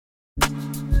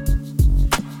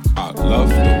love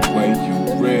the way you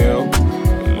real.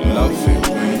 Love it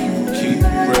when you keep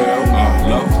real. I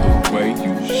love the way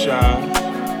you shine.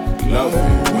 Love it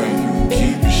when you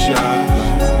keep shine.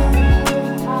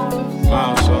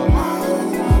 Miles up.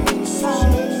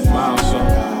 Miles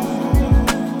up.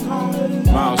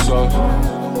 Miles up.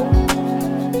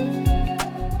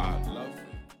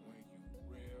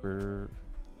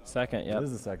 Second, yeah. It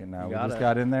is the second now. We got just it.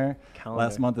 got in there. Calendar.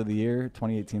 Last month of the year,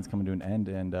 2018 is coming to an end,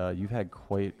 and you've had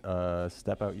quite a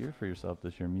step-out year for yourself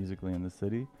this year musically in the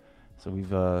city. So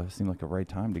we've seemed like a right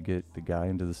time to get the guy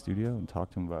into the studio and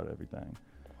talk to him about everything.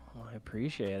 Well, I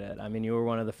appreciate it. I mean, you were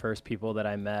one of the first people that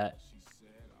I met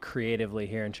creatively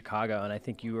here in Chicago, and I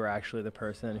think you were actually the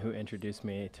person who introduced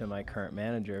me to my current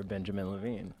manager, Benjamin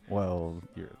Levine. Well,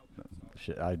 you're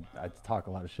shit. I talk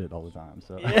a lot of shit all the time,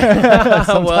 so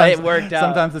well, it worked out.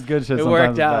 Sometimes it's good shit. It sometimes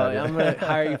worked it's out. bad. I'm gonna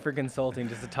hire you for consulting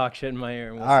just to talk shit in my ear.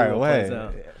 And we'll All see right, what well, plays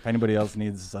out. if anybody else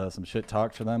needs some shit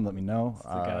talk for them, let me know.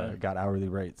 Okay. Got hourly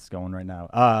rates going right now.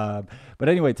 But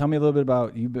anyway, tell me a little bit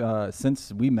about you.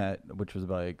 Since we met, which was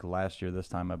like last year this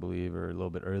time, I believe, or a little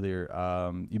bit earlier,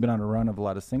 you've been on a run of a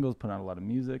lot of singles, put out a lot of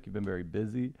music. You've been very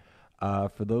busy.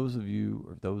 For those of you,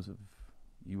 or those of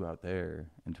you out there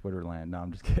in Twitter land, no,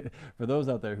 I'm just kidding. For those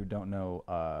out there who don't know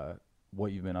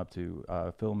what you've been up to,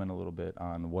 fill them in a little bit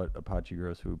on what Apache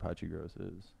Gross, who Apache Gross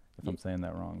is. If I'm saying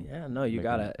that wrong. Yeah, no, you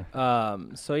got it.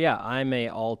 So yeah, I'm a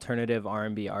alternative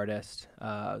R&B artist.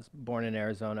 I was born in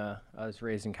Arizona. I was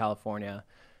raised in California.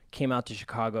 Came out to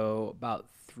Chicago about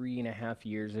 3.5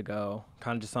 years ago,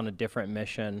 kind of just on a different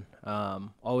mission.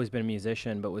 Always been a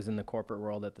musician, but was in the corporate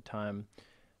world at the time.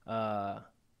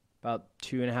 About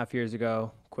 2.5 years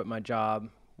ago, quit my job,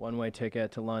 one-way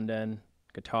ticket to London,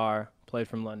 guitar, played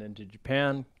from London to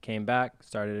Japan, came back,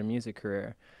 started a music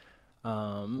career.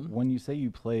 When you say you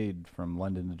played from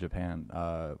London to Japan,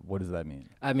 what does that mean?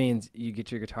 That means you get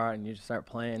your guitar and you just start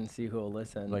playing and see who will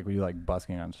listen. Like, were you like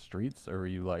busking on streets, or were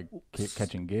you like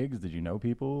catching gigs? Did you know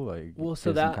people? Like, well,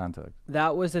 so give some context.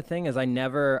 That was the thing, is I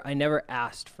never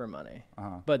asked for money.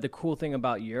 But the cool thing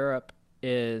about Europe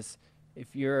is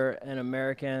if you're an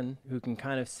American who can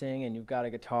kind of sing and you've got a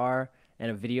guitar and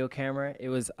a video camera,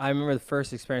 I remember the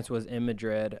first experience was in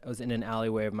Madrid. I was in an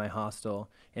alleyway of my hostel,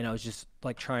 and I was just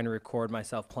like trying to record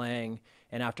myself playing.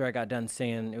 And after I got done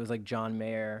singing, it was like John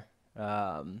Mayer.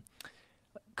 A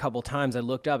couple times I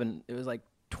looked up and it was like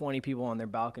 20 people on their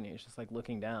balconies just like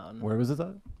looking down. Where was this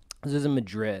at? This was in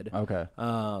Madrid. Okay.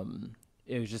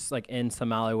 It was just like in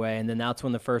some alleyway, and then that's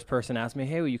when the first person asked me,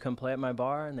 "Hey, will you come play at my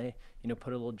bar?" And they,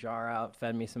 put a little jar out,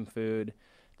 fed me some food.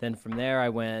 Then from there, I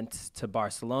went to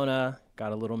Barcelona,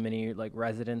 got a little mini like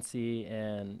residency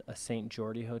in a St.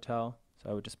 Jordi hotel. So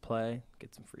I would just play,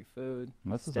 get some free food,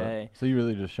 stay. So you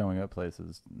really just showing up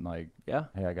places like, yeah,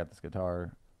 hey, I got this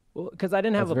guitar. Well, because I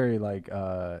didn't have it's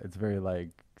very like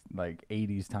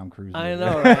 80s Tom Cruise movie. I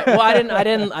know, right? Well, I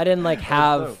didn't like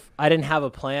I didn't have a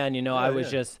plan, I was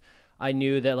just, I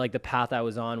knew that like the path I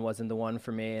was on wasn't the one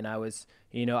for me, and I was,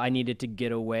 I needed to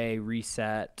get away,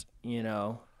 reset,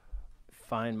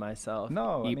 find myself.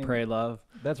 Eat, pray, love.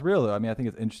 That's real though. I mean, I think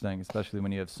it's interesting, especially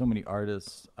when you have so many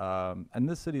artists, and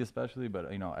this city especially, but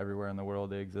everywhere in the world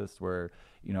they exist, where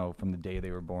from the day they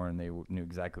were born, they knew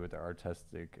exactly what their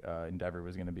artistic endeavor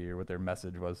was going to be, or what their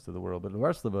message was to the world. But the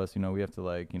rest of us, we have to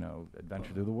like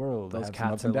adventure through the world, those have cats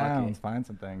some ups and are downs, lucky. find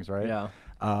some things, right? Yeah.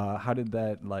 How did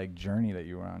that like journey that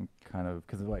you were on kind of,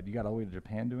 because you got all the way to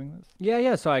Japan doing this?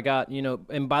 Yeah. So I got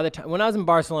and by the time when I was in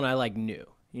Barcelona, I like knew.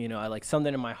 I like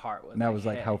something in my heart was. And that like, was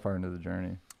like hey. how far into the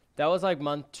journey? That was like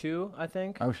month 2, I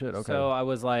think. Oh shit! Okay. So I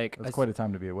was like, that's quite a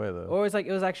time to be away though. Or it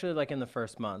was actually like in the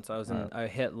first month. So I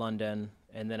hit London,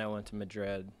 and then I went to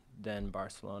Madrid, then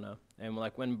Barcelona, and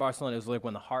like when Barcelona, it was like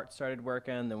when the heart started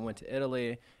working. Then went to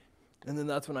Italy, and then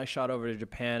that's when I shot over to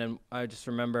Japan. And I just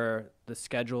remember the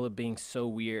schedule of being so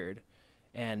weird.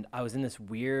 And I was in this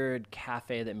weird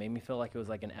cafe that made me feel like it was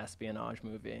like an espionage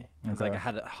movie. It was like I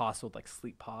had a hostel with like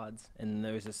sleep pods, and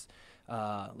there was this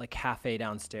like cafe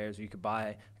downstairs where you could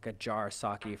buy like a jar of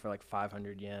sake for like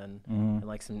 500 yen and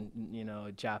like some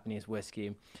Japanese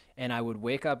whiskey. And I would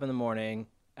wake up in the morning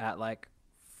at like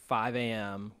 5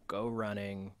 a.m., go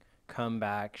running, come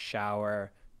back,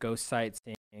 shower, go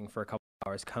sightseeing for a couple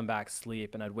hours, come back,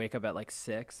 sleep, and I'd wake up at like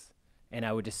 6. And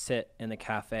I would just sit in the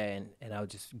cafe and I would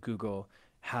just Google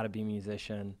how to be a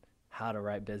musician, how to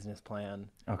write business plan.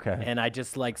 Okay. And I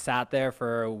just like sat there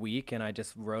for a week and I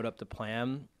just wrote up the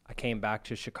plan. I came back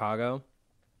to Chicago,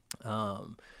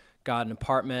 got an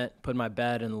apartment, put my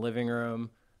bed in the living room.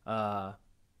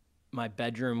 My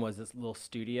bedroom was this little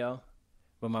studio,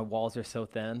 but my walls are so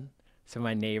thin. So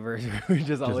my neighbors were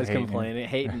just always complaining,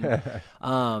 hating.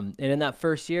 And in that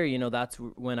first year, you know, that's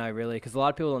when I really, because a lot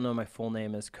of people don't know my full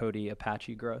name is Cody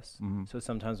Apache Gross. So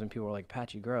sometimes when people are like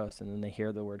Apache Gross and then they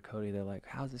hear the word Cody, they're like,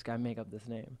 how's this guy make up this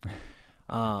name?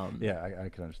 Yeah, I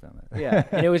can understand that. Yeah.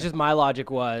 And it was just, my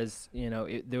logic was, you know,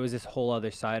 there was this whole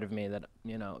other side of me that,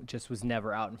 you know, just was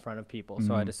never out in front of people.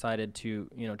 So I decided to,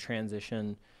 you know,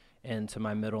 transition into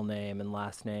my middle name and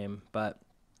last name. But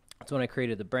that's when I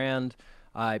created the brand.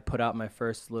 I put out my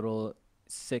first little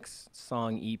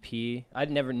 6-song EP. I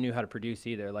never knew how to produce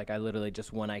either. Like I literally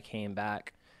just, when I came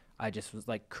back, I just was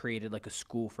like created like a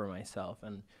school for myself.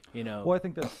 And, you know. Well, I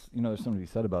think that's, you know, there's something to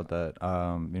be said about that.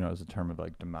 You know, as a term of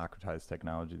like democratized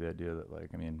technology, the idea that like,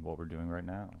 I mean, what we're doing right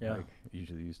now, like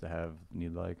usually used to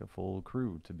need like a full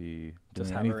crew to be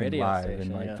doing anything live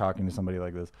and like talking to somebody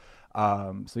like this.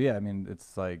 So yeah, I mean,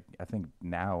 it's like, I think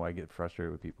now I get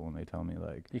frustrated with people when they tell me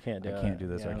like, you can't do I can't do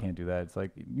this or I can't do that. It's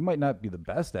like, you might not be the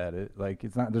best at it. Like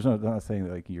it's not, I'm not saying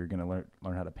that, like you're going to learn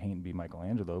how to paint and be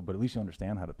Michelangelo, but at least you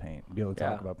understand how to paint, be able to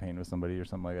talk about painting with somebody or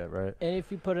something like that. Right. And if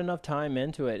you put enough time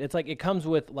into it, it's like, it comes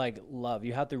with like love.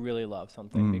 You have to really love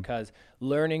something because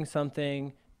learning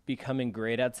something, becoming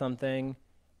great at something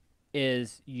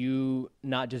is you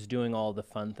not just doing all the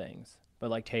fun things,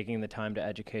 but like taking the time to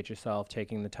educate yourself,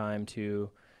 taking the time to,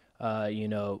 you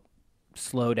know,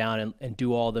 slow down and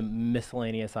do all the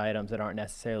miscellaneous items that aren't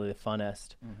necessarily the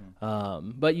funnest.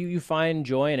 But you find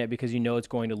joy in it because you know it's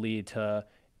going to lead to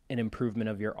an improvement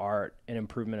of your art, an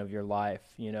improvement of your life,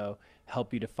 you know,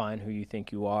 help you define who you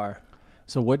think you are.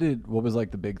 So what was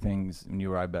like the big things when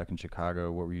you arrived back in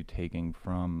Chicago? What were you taking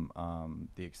from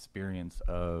the experience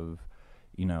of,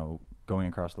 you know, going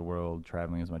across the world,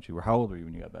 traveling as much as you were? How old were you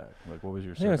when you got back? Like, what was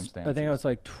your circumstance? I think I was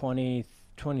like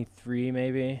 23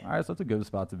 maybe. All right, so that's a good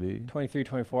spot to be. 23,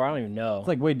 24, I don't even know. It's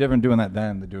like way different doing that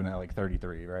then than doing that at like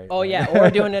 33, right? Oh, yeah, or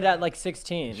doing it at like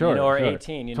 16, sure, you know, or sure.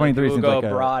 18. You know, 23 people seems go like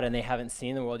abroad and they haven't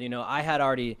seen the world. You know, I had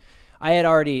already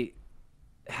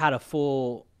had a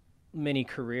full mini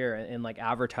career in like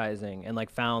advertising and like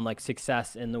found like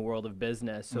success in the world of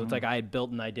business. So it's like I had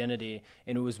built an identity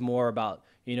and it was more about,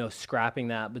 you know, scrapping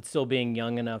that, but still being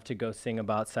young enough to go sing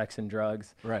about sex and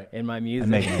drugs in my music.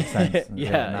 And making sense.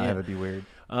 Not have it be weird.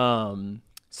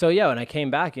 So yeah, when I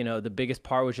came back, you know, the biggest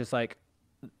part was just like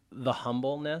the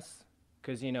humbleness.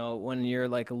 Cause you know, when you're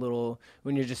like when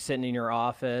you're just sitting in your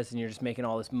office and you're just making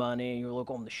all this money, you're like,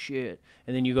 oh, the shit.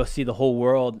 And then you go see the whole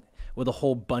world with a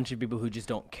whole bunch of people who just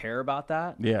don't care about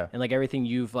that. Yeah. And like everything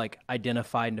you've like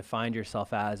identified and defined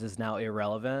yourself as is now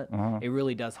irrelevant. It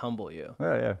really does humble you.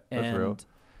 Yeah. That's real.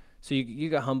 So you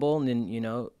got humble, and then, you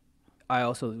know, I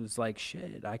also was like,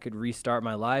 shit, I could restart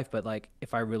my life, but like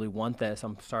if I really want this,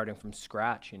 I'm starting from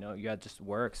scratch, you know, you got to just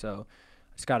work. So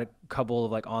I just got a couple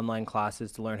of like online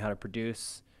classes to learn how to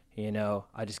produce. You know,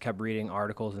 I just kept reading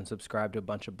articles and subscribed to a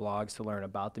bunch of blogs to learn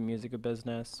about the music of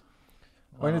business.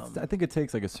 Well, I think it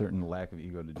takes like a certain lack of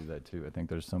ego to do that too. I think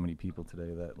there's so many people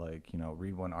today that like, you know,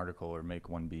 read one article or make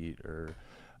one beat or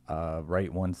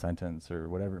write one sentence or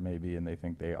whatever it may be, and they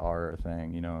think they are a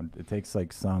thing. You know, it takes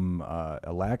like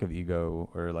a lack of ego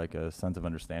or like a sense of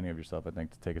understanding of yourself, I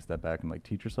think, to take a step back and like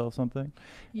teach yourself something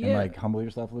and like humble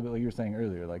yourself a little bit, like you were saying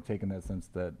earlier, like taking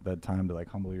that time to like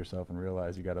humble yourself and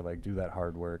realize you got to like do that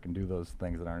hard work and do those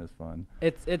things that aren't as fun.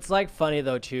 It's like funny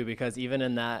though too, because even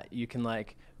in that you can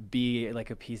like be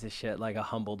like a piece of shit, like a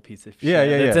humbled piece of shit.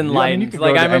 It's enlightened. You could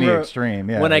like, I remember extreme.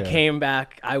 When I came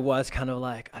back, I was kind of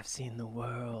like, I've seen the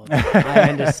world. I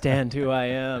understand who I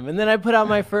am. And then I put out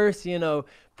my first, you know,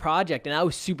 project, and I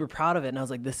was super proud of it. And I was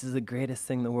like, this is the greatest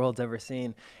thing the world's ever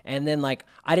seen. And then like,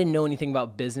 I didn't know anything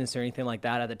about business or anything like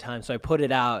that at the time. So I put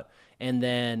it out, and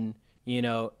then, you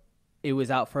know, it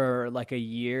was out for like a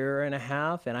year and a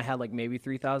half, and I had like maybe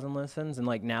 3,000 listens. And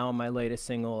like now my latest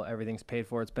single, Everything's Paid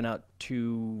For, it's been out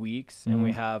 2 weeks, and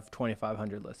we have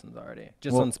 2,500 listens already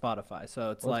just on Spotify. So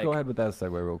it's let's go ahead with that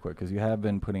segue real quick, because you have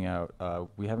been putting out,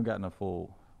 we haven't gotten a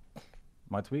full,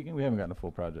 am I tweaking? We haven't gotten a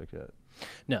full project yet.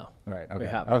 No. Right. Okay.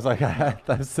 I was like, I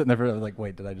was sitting there, I was like,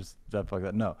 wait, did I just jump like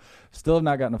that? No, still have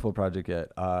not gotten a full project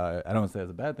yet. I don't want to say that's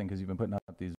a bad thing, because you've been putting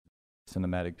out these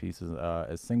cinematic pieces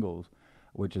as singles,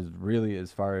 which is really,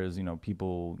 as far as, you know,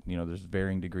 people, you know, there's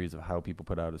varying degrees of how people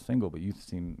put out a single, but you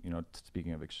seem, you know,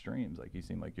 speaking of extremes, like you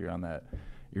seem like you're on that,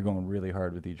 you're going really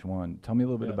hard with each one. Tell me a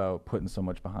little bit about putting so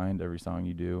much behind every song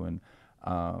you do,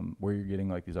 and where you're getting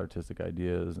like these artistic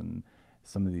ideas and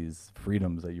some of these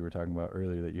freedoms that you were talking about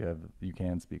earlier that you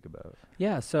can speak about.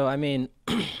 Yeah. So, I mean,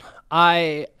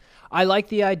 I like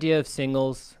the idea of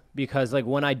singles, because like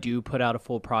when I do put out a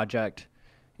full project,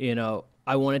 you know,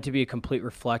 I want it to be a complete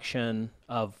reflection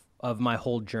of my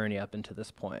whole journey up into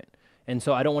this point. And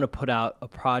so I don't want to put out a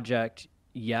project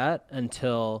yet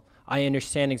until I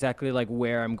understand exactly like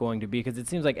where I'm going to be, because it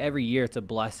seems like every year it's a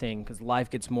blessing because life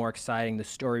gets more exciting, the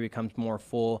story becomes more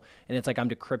full, and it's like I'm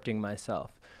decrypting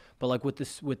myself. But like with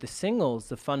the singles,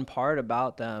 the fun part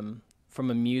about them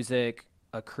from a music,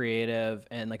 a creative,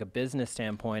 and like a business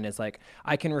standpoint is like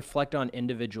I can reflect on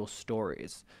individual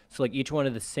stories. So like each one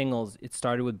of the singles, it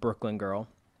started with Brooklyn Girl,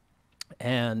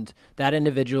 and that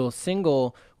individual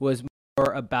single was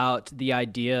more about the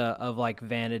idea of like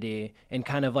vanity and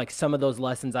kind of like some of those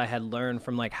lessons I had learned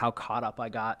from like how caught up I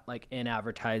got like in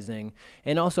advertising,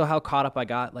 and also how caught up I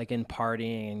got like in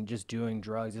partying and just doing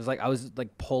drugs. It was like I was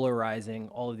like polarizing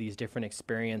all of these different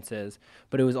experiences,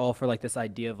 but it was all for like this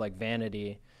idea of like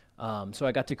vanity. So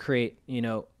I got to create, you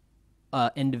know,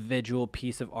 individual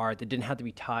piece of art that didn't have to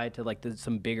be tied to like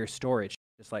some bigger story. It's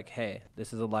just like, hey,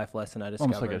 this is a life lesson I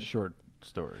discovered. Almost like a short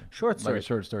story. Short story. Like a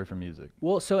short story from music.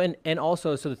 Well, so and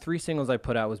also, so the 3 singles I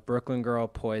put out was Brooklyn Girl,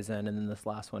 Poison, and then this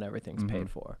last one, Everything's Paid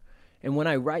For. And when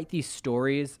I write these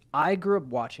stories, I grew up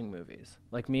watching movies.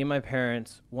 Like me and my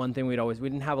parents, one thing we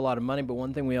didn't have a lot of money, but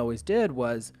one thing we always did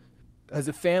was, as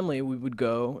a family, we would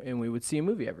go and we would see a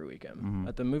movie every weekend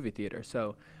at the movie theater.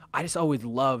 So I just always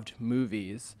loved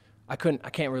movies. I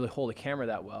can't really hold a camera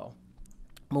that well.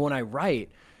 But when I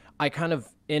write, I kind of,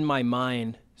 in my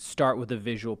mind, start with a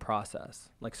visual process.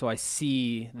 Like, so I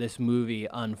see this movie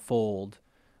unfold,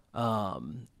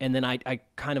 and then I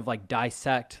kind of like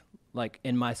dissect, like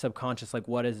in my subconscious, like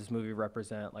what does this movie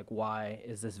represent? Like, why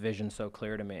is this vision so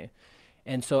clear to me?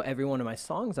 And so every one of my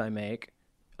songs I make,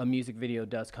 a music video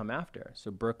does come after. So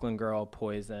Brooklyn Girl,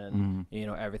 Poison, you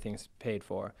know, Everything's Paid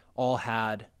For, all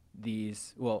had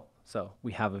these, well, so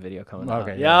we have a video coming out.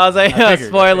 Okay. Yeah, I was like,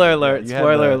 spoiler alert,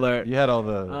 spoiler alert. You had all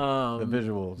the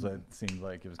visuals that seemed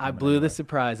like it was I blew the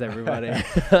surprise, everybody.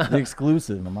 The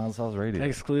exclusive on Miles House Radio.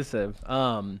 Exclusive.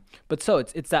 But so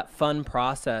it's that fun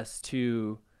process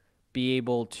to be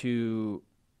able to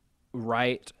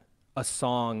write a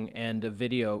song and a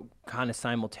video kind of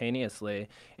simultaneously,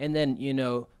 and then, you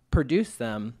know, produce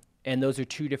them. And those are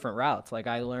 2 different routes. Like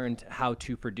I learned how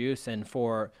to produce, and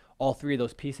for all 3 of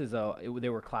those pieces, though, they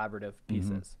were collaborative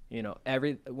pieces. You know,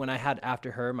 when I had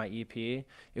After Her, my EP, it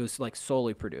was like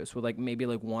solely produced with like maybe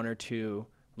like 1 or 2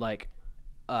 like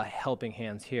helping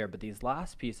hands here. But these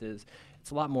last pieces, it's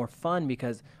a lot more fun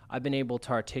because I've been able to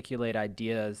articulate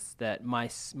ideas that my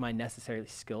necessary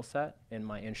skill set and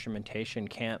my instrumentation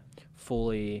can't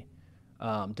fully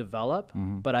develop.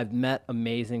 But I've met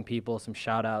amazing people. Some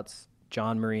shout outs,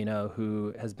 John Marino,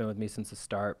 who has been with me since the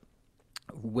start,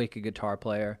 wicked guitar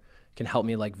player, can help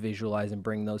me like visualize and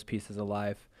bring those pieces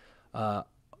alive.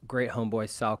 Great homeboy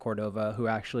Sal Cordova, who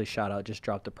actually, shout out, just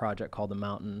dropped a project called The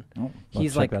Mountain.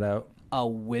 He's like that out. A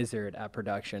wizard at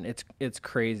production. It's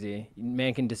crazy.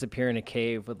 Man can disappear in a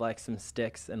cave with like some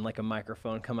sticks and like a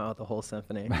microphone, come out with a whole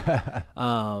symphony.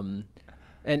 And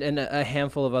a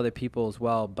handful of other people as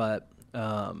well. But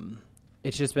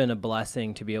it's just been a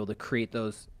blessing to be able to create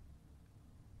those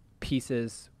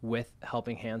pieces with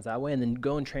helping hands that way, and then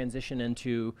go and transition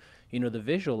into, you know, the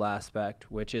visual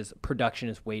aspect, which is production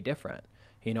is way different.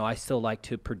 You know, I still like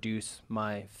to produce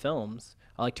my films.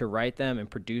 I like to write them and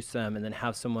produce them, and then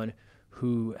have someone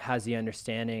who has the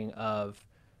understanding of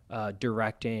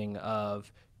directing,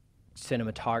 of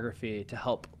cinematography, to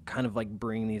help kind of like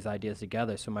bring these ideas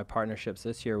together. So my partnerships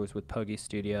this year was with Pogi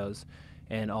Studios,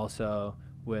 and also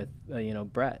with you know,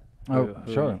 Brett. Who,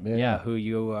 yeah, who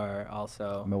you are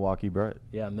also. Milwaukee Brett.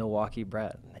 Yeah, Milwaukee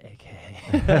Brett,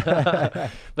 aka.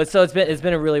 But so it's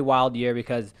been a really wild year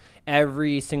because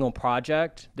every single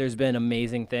project, there's been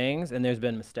amazing things and there's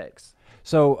been mistakes.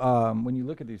 So when you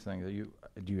look at these things,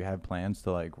 do you have plans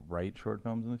to like write short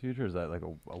films in the future? Is that like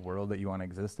a world that you want to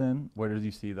exist in? Where do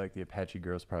you see like the Apache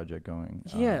Girls project going?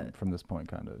 From this point,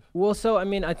 kind of. Well, so I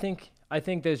mean, I think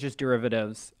there's just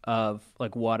derivatives of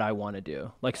like what I want to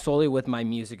do. Like solely with my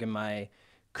music and my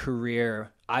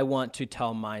career, I want to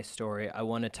tell my story. I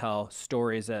want to tell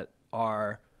stories that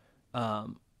are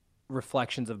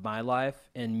reflections of my life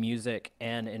in music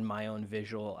and in my own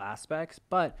visual aspects.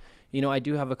 But, you know, I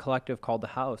do have a collective called The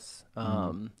House.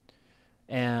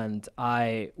 And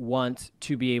I want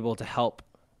to be able to help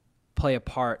play a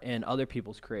part in other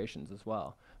people's creations as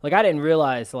well. Like I didn't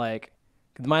realize, like,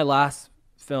 my last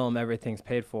film, Everything's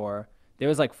Paid For, there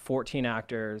was like 14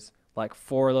 actors, like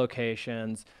 4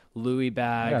 locations, Louis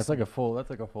bags. Yeah, that's like a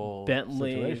full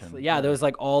Bentley. situation. Yeah, there was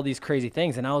like all these crazy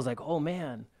things. And I was like, oh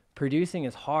man, producing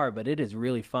is hard, but it is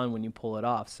really fun when you pull it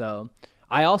off. So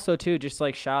I also too, just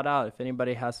like shout out if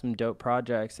anybody has some dope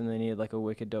projects and they need like a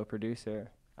wicked dope producer.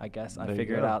 I guess I There you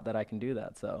figured go. out that I can do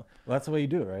that. So Well, that's the way you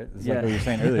do it, right? It's Yeah. like what you were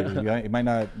saying earlier. You might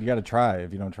not. You got to try.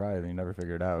 If you don't try, then you never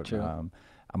figure it out. True.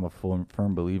 I'm a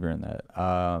firm believer in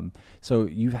that. So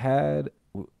you've had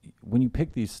when you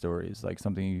pick these stories, like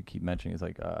something you keep mentioning is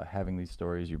like having these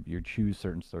stories. You choose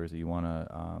certain stories that you want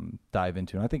to dive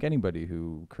into, and I think anybody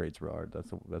who creates raw art,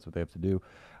 that's what they have to do.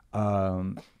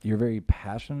 You're very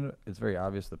passionate. It's very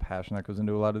obvious the passion that goes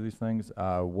into a lot of these things.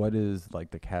 What is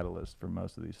like the catalyst for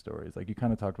most of these stories? Like you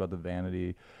kind of talked about the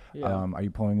vanity. yeah. Are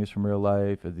you pulling this from real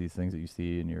life? Are these things that you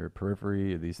see in your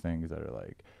periphery? Are these things that are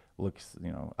like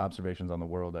observations on the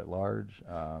world at large?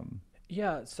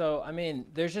 Yeah, so I mean,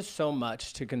 there's just so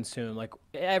much to consume. Like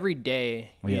every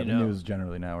day, Well, yeah, you the know. news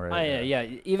generally now, right? Yeah.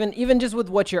 Even just with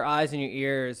what your eyes and your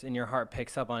ears and your heart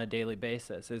picks up on a daily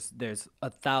basis, there's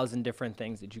 1,000 different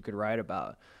things that you could write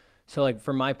about. So like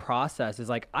for my process is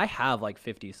like I have like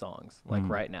 50 songs like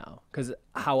right now, because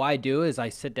how I do is I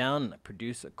sit down and I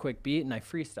produce a quick beat and I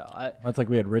freestyle. That's like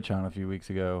we had Rich on a few weeks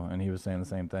ago, and he was saying the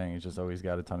same thing. He's just always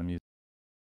got a ton of music.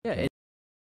 Yeah, it's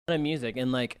a ton of music,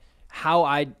 and like how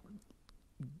I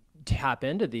tap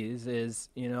into these is,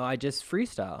 I just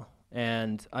freestyle.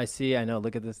 And I know,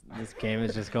 look at this game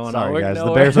is just going Sorry, on. guys,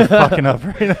 the Bears are fucking up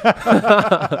right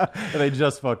now. They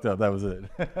just fucked up. That was it.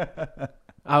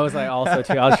 I was like also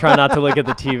too. I was trying not to look at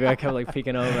the TV. I kept like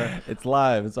peeking over. It's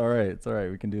live. It's all right. It's all right.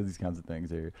 We can do these kinds of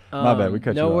things here. My bad. We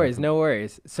cut you No off. worries. No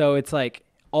worries. So it's like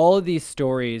all of these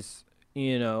stories,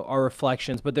 are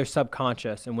reflections, but they're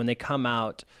subconscious. And when they come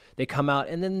out,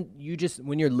 and then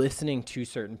when you're listening to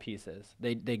certain pieces,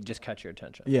 they just catch your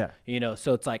attention. Yeah.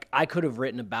 So it's like I could have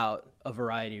written about a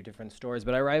variety of different stories,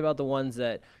 but I write about the ones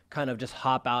that kind of just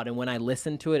hop out. And when I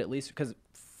listen to it, at least because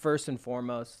first and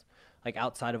foremost, like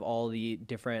outside of all the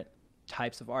different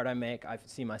types of art I make, I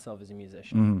see myself as a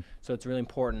musician. So it's really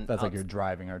important. That's like your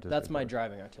driving artistic. That's my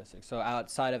driving artistic. So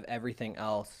outside of everything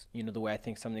else, the way I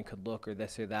think something could look or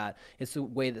this or that, it's the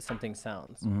way that something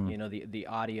sounds, the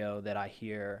audio that I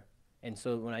hear. And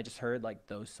so when I just heard like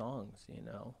those songs,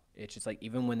 it's just like,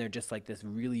 even when they're just like this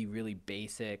really, really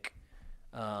basic,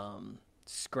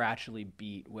 scratchily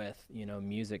beat with,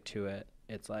 music to it,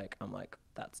 it's like, I'm like,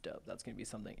 that's dope. That's going to be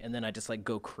something. And then I just like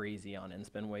go crazy on it and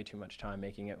spend way too much time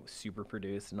making it super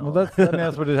produced and all Well,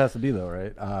 that's what it has to be, though,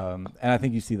 right? And I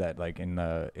think you see that like in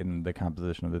the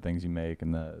composition of the things you make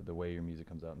and the way your music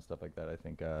comes out and stuff like that. I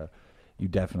think you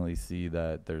definitely see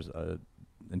that there's a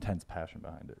intense passion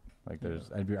behind it. Like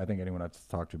I think anyone I've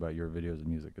talked to about your videos of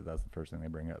music, that's the first thing they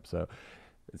bring up. So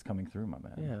it's coming through, my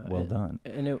man. Yeah. Well done.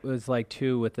 And it was like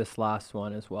too with this last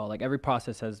one as well. Like every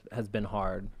process has been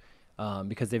hard.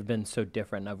 Because they've been so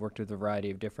different. I've worked with a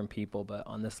variety of different people, but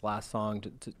on this last song,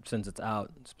 since it's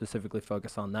out, specifically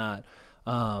focus on that.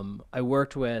 I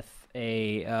worked with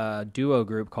a duo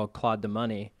group called Claude the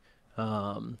Money,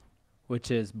 which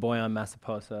is Boyan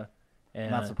Massaposa.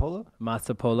 And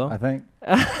Massapolo? I think.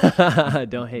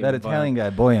 Don't hate that me, Italian guy,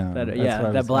 Boyan.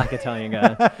 That black Italian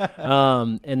guy.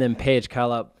 And then Paige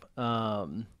Callup,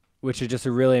 which is just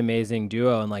a really amazing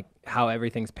duo. And like how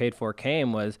everything's paid for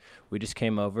was we just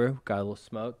came over, got a little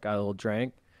smoke, got a little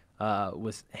drink,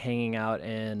 was hanging out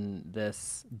in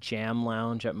this jam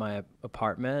lounge at my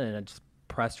apartment, and I just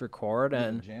pressed record.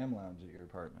 And jam lounge at your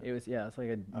apartment. it was, it's like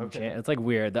a jam. It's like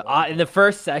weird. In the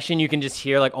first session, you can just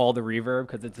hear like all the reverb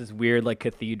because it's this weird like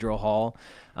cathedral hall.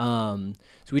 So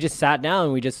we just sat down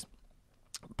and we just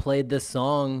played this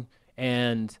song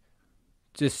and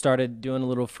just started doing a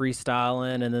little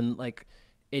freestyling, and then like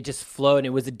it just flowed. And it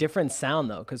was a different sound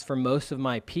though, because for most of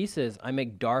my pieces I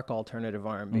make dark alternative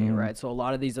R&B, right? So a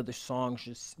lot of these other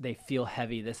songs they feel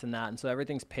heavy, this and that, and so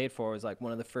Everything's Paid For was like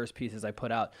one of the first pieces I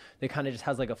put out. They kind of just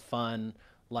has like a fun,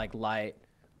 like light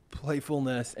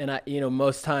playfulness, and I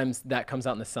most times that comes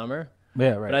out in the summer.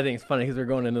 Yeah, right. But I think it's funny because we're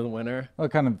going into the winter. Well,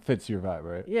 it kind of fits your vibe,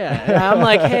 right? Yeah, and I'm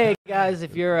like, hey guys,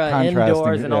 if you're Contrasting,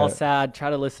 indoors and all yeah. sad, try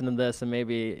to listen to this, and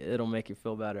maybe it'll make you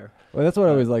feel better. Well, that's what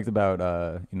I always liked about,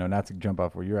 not to jump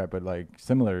off where you're at, but like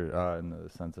similar in the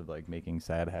sense of like making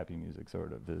sad, happy music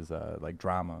sort of is like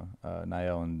drama.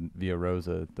 Niall and Via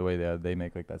Rosa, the way they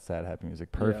make like that sad, happy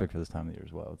music, perfect for this time of the year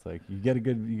as well. It's like you get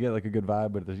like a good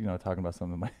vibe, but there's, talking about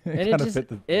something that might And it kind of just fit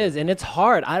the is, and it's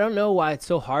hard. I don't know why it's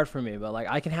so hard for me, but like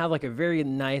I can have like a very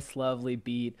nice, lovely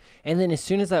beat, and then as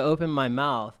soon as I open my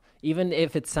mouth, even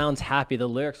if it sounds happy, the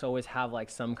lyrics always have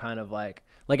like some kind of like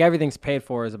Everything's Paid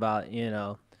For is about,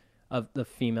 of the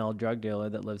female drug dealer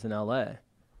that lives in LA.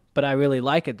 But I really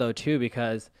like it though too,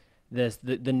 because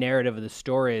the narrative of the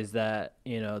story is that,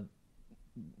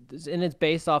 and it's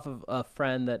based off of a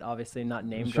friend that obviously not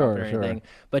name Sure, dropped or sure. anything,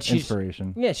 but she's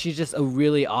Inspiration. yeah, she's just a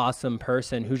really awesome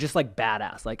person who's just like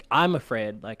badass. Like I'm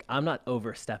afraid, like I'm not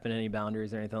overstepping any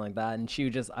boundaries or anything like that. And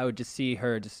I would just see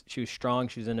her, just she was strong,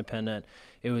 she was independent.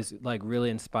 It was like really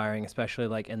inspiring, especially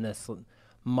like in this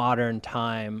modern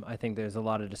time. I think there's a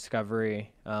lot of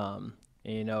discovery,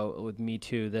 you know, with Me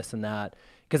Too, this and that.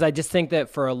 Because I just think that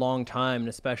for a long time, and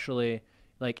especially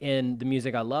like in the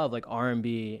music I love, like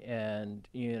R&B and,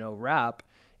 you know, rap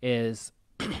is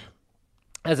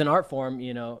as an art form,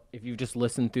 you know, if you've just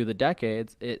listened through the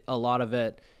decades, a lot of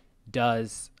it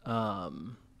does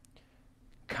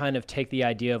kind of take the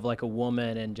idea of like a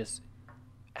woman and just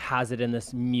has it in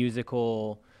this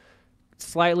musical,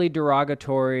 slightly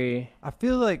derogatory. I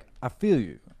feel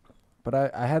you, but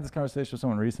I had this conversation with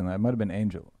someone recently. It might have been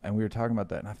Angel, and we were talking about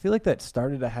that. And I feel like that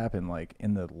started to happen like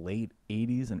in the late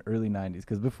 '80s and early '90s,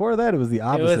 because before that it was the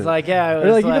opposite. It was like, yeah, it or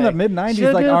was like even the mid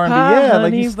 '90s, like sugar R&B, pie, yeah, like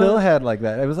honey you still bun. had like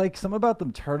that. It was like some about the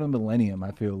turn of the millennium.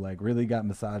 I feel like really got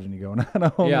misogyny going on a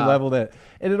whole new Yeah. level that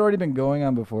it had already been going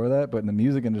on before that. But in the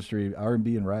music industry,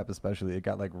 R&B and rap especially, it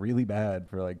got like really bad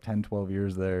for like 10, 12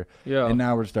 years there. Yeah. And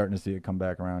now we're starting to see it come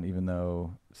back around, even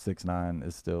though 6ix9ine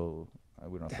is still.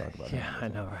 We don't talk about Yeah, him. I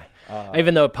know, right?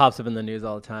 Even though it pops up in the news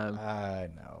all the time. I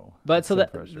know. But It's so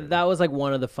frustrating. that was like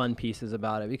one of the fun pieces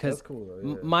about it, because That's cool, though,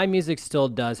 yeah. my music still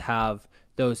does have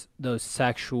those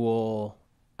sexual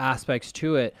aspects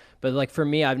to it. But like for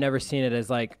me, I've never seen it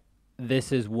as like,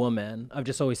 this is woman. I've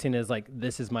just always seen it as like,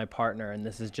 this is my partner, and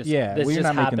this is just Yeah, this well, you're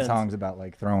just not happens. making songs about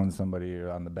like throwing somebody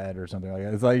on the bed or something like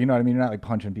that. It's like, you know what I mean? You're not like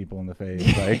punching people in the face.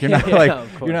 Like you're not Yeah, like of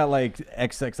course. you're not like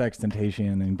XXX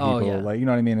Temptation and people. Oh, yeah. Like, you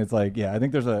know what I mean? It's like, yeah, I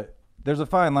think there's a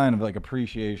fine line of like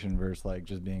appreciation versus like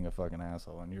just being a fucking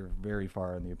asshole, and you're very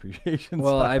far in the appreciation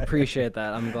Well, side. I appreciate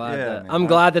that. I'm glad Yeah, that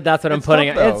man. that's what I'm It's putting.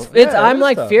 tough, though. It's Yeah, I'm it is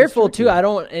like tough. It's fearful too. tricky. I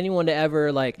don't want anyone to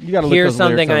ever like You gotta look hear those lyrics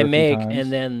something I over a few make times.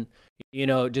 and then, you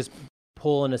know, just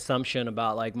pull an assumption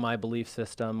about like my belief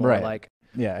system or Right. like.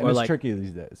 Yeah, and or it's like- tricky these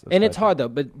days. And it's especially. hard though,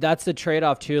 but that's the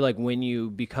trade-off too. Like when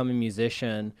you become a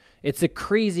musician, it's the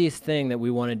craziest thing that we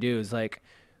want to do is like,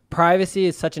 privacy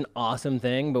is such an awesome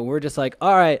thing, but we're just like,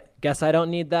 all right, guess I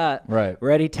don't need that. Right.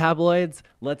 Ready, tabloids?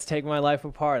 Let's take my life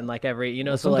apart. And like every, you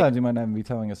know, Well, so sometimes like, you might not even be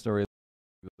telling a story,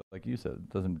 like you said,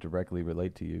 doesn't directly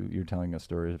relate to you. You're telling a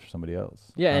story for somebody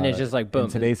else. yeah, and it's just like, boom. In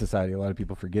today's society, a lot of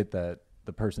people forget that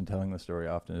the person telling the story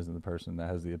often isn't the person that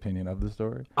has the opinion of the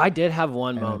story. I did have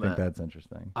one And I moment. think that's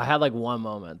interesting. I had like one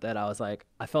moment that I was like,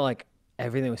 I felt like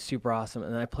everything was super awesome.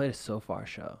 And then I played a So Far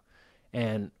show,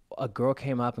 and a girl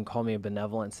came up and called me a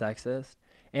benevolent sexist.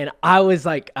 And I was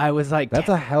like, That's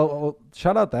a hell.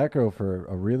 Shout out that girl for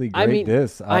a really great I mean,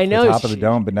 diss off I know the top of the she-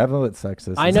 dome. Benevolent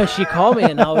sexist. I know she called me,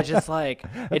 and I was just like,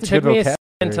 it That's a took good me a second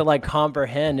vocabulary. to like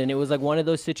comprehend. And it was like one of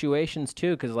those situations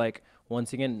too, because like,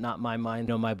 once again, not my mind,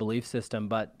 no, my belief system,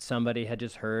 but somebody had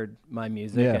just heard my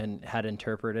music Yeah. and had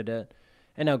interpreted it.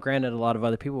 And now, granted, a lot of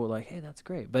other people were like, "Hey, that's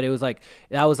great," but it was like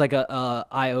that was like a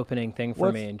eye-opening thing for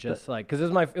What's me, and just like because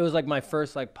it was like my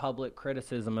first like public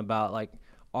criticism about like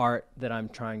art that I'm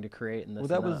trying to create in this. Well,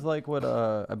 that and was like what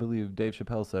I believe Dave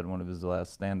Chappelle said in one of his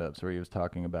last stand-ups, where he was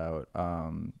talking about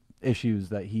issues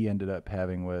that he ended up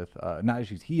having with not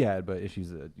issues he had, but issues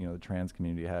that the trans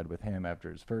community had with him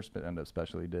after his first stand-up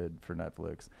special he did for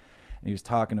Netflix. And he was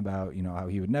talking about how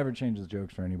he would never change his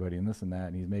jokes for anybody and this and that,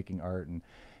 and he's making art, and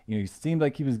he seemed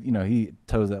like he was he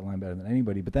toes that line better than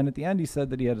anybody. But then at the end he said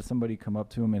that he had somebody come up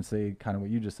to him and say kind of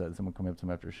what you just said. Someone come up to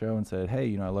him after a show and said,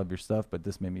 "Hey, I love your stuff, but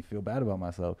this made me feel bad about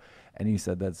myself." And he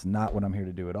said, "That's not what I'm here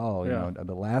to do at all. Yeah.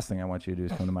 The last thing I want you to do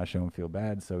is come to my show and feel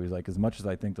bad." So he's like, as much as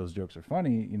I think those jokes are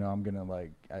funny, I'm gonna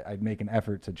I'd make an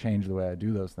effort to change the way I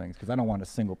do those things, because I don't want a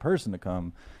single person to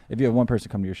come. If you have one person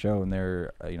come to your show and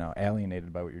they're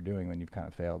alienated by what you're doing, then you've kind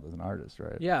of failed as an artist,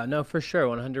 right? Yeah, no, for sure,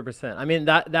 100%. I mean,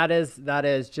 that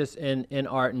is just in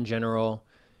art in general,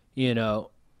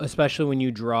 especially when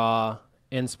you draw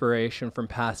inspiration from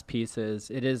past pieces,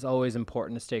 it is always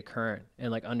important to stay current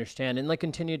and like understand and like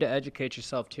continue to educate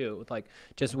yourself too with like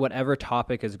just whatever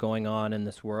topic is going on in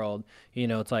this world.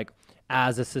 It's like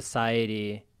as a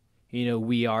society,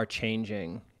 we are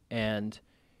changing, and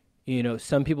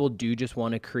some people do just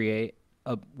want to create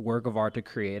a work of art to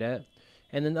create it.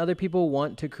 And then other people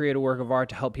want to create a work of art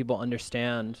to help people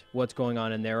understand what's going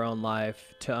on in their own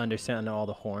life, to understand all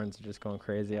the horns are just going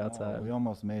crazy outside. We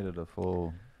almost made it a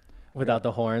full. Without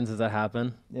the horns, does that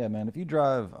happen? Yeah, man. If you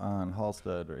drive on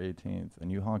Halstead or 18th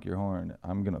and you honk your horn,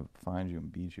 I'm gonna find you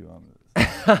and beat you on this.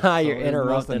 You're It's the most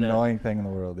interrupting it. annoying thing in the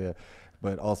world. Yeah,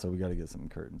 but also we got to get some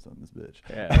curtains on this bitch.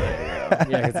 Yeah,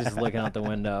 because just looking out the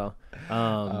window.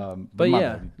 But my yeah,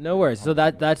 bad. no worries. So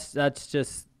that's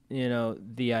just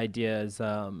the idea is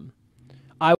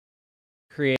I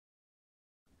create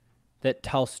that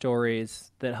tell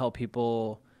stories that help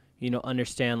people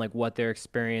understand like what they're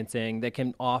experiencing, that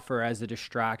can offer as a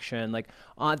distraction. Like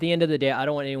at the end of the day, I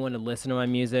don't want anyone to listen to my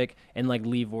music and like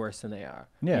leave worse than they are.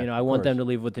 I want them to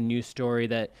leave with a new story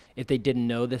that if they didn't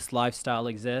know this lifestyle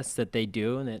exists, that they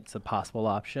do, and it's a possible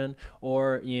option.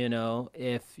 Or,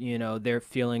 if, they're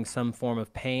feeling some form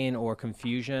of pain or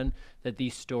confusion, that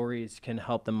these stories can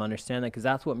help them understand that, because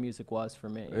that's what music was for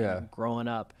me. Growing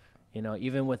up.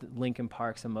 Even with Linkin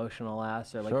Park's Emotional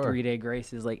Ass or like 3 Day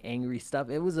Grace's like angry stuff,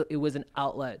 it was an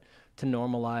outlet to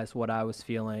normalize what I was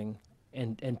feeling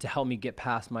and to help me get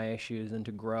past my issues and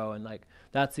to grow. And like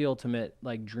that's the ultimate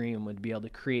like dream, would be able to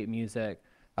create music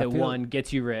that one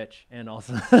gets you rich and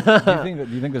also. Do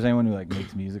you think there's anyone who like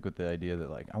makes music with the idea that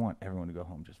like I want everyone to go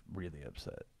home just really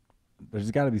upset?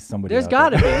 There's got to be somebody. There's got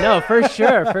to be. No, for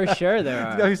sure there are. There's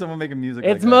got to be someone making music.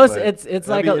 It's like it's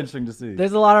like interesting to see.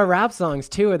 There's a lot of rap songs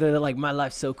too where they're like, "My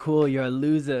life's so cool, you're a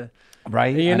loser."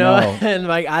 Right. I know. And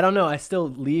like I don't know, I still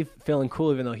leave feeling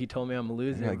cool even though he told me I'm a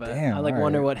loser. Like, but damn, I like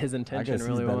wonder what his intention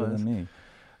really better was. Than me.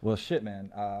 Well, shit,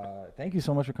 man. Thank you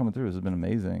so much for coming through. This has been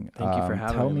amazing. Thank you for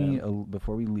having me. Tell me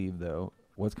before we leave though,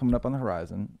 what's coming up on the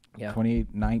horizon? Yeah.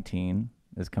 2019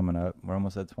 is coming up. We're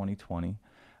almost at 2020.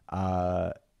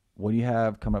 What do you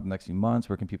have coming up next few months?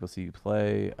 Where can people see you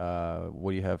play?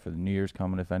 What do you have for the New Year's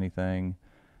coming, if anything?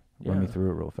 Run me through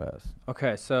it real fast.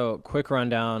 Okay, so quick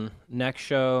rundown. Next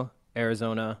show,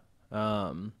 Arizona. It's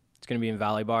going to be in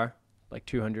Valley Bar, like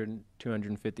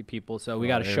 250 people. So we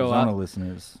got to show up.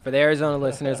 Listeners. For the Arizona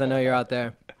listeners, I know you're out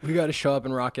there. We got to show up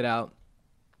and rock it out.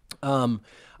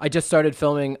 I just started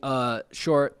filming a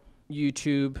short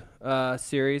YouTube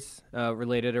series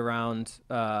related around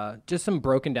just some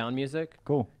broken down music.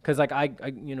 Cool. Because like I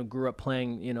grew up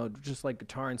playing just like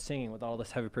guitar and singing with all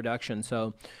this heavy production.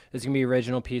 So there's gonna be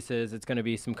original pieces. It's gonna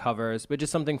be some covers, but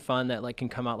just something fun that like can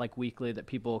come out like weekly that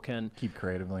people can keep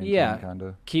creatively.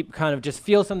 Keep kind of just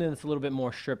feel something that's a little bit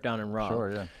more stripped down and raw.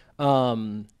 Sure. Yeah.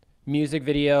 Music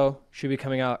video should be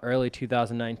coming out early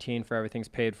 2019 for Everything's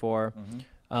Paid For.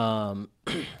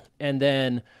 Mm-hmm. And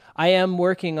then I am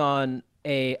working on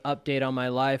a update on my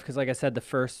life because, like I said, the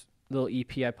first little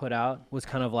EP I put out was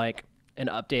kind of like an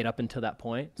update up until that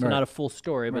point. So not a full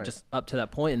story, but just up to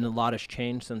that point, and a lot has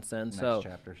changed since then.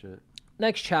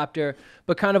 Next chapter,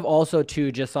 but kind of also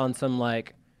too just on some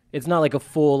like, it's not like a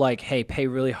full like, hey, pay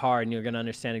really hard and you're gonna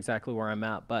understand exactly where I'm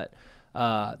at. But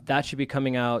that should be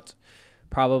coming out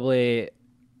probably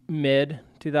mid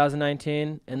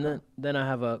 2019, and then I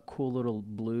have a cool little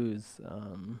blues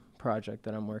project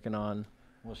that I'm working on.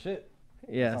 Well, shit.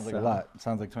 Yeah, sounds like a lot.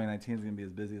 Sounds like 2019 is gonna be as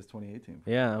busy as 2018.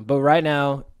 Yeah, but right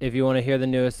now, if you want to hear the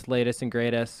newest, latest, and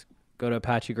greatest, go to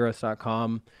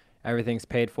ApacheGross.com. Everything's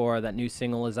Paid For. That new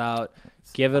single is out.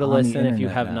 Give it a listen if you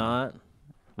have not.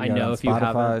 I know if you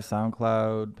haven't. Spotify,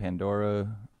 SoundCloud,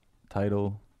 Pandora,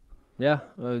 Tidal. Yeah,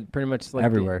 pretty much like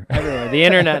everywhere. Everywhere. The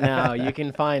internet now, you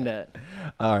can find it.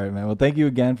 All right, man. Well, thank you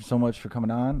again so much for coming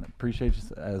on. Appreciate you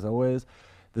as always.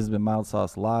 This has been Mild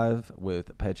Sauce Live with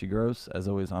Apache Gross. As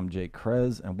always, I'm Jake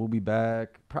Krez, and we'll be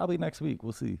back probably next week.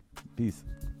 We'll see. Peace.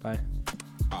 Bye.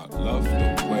 I love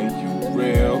the way you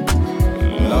real.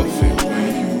 Love it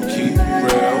when you keep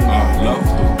real. I love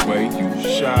the way you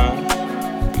shine.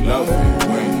 Love it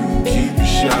when you keep it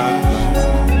shine.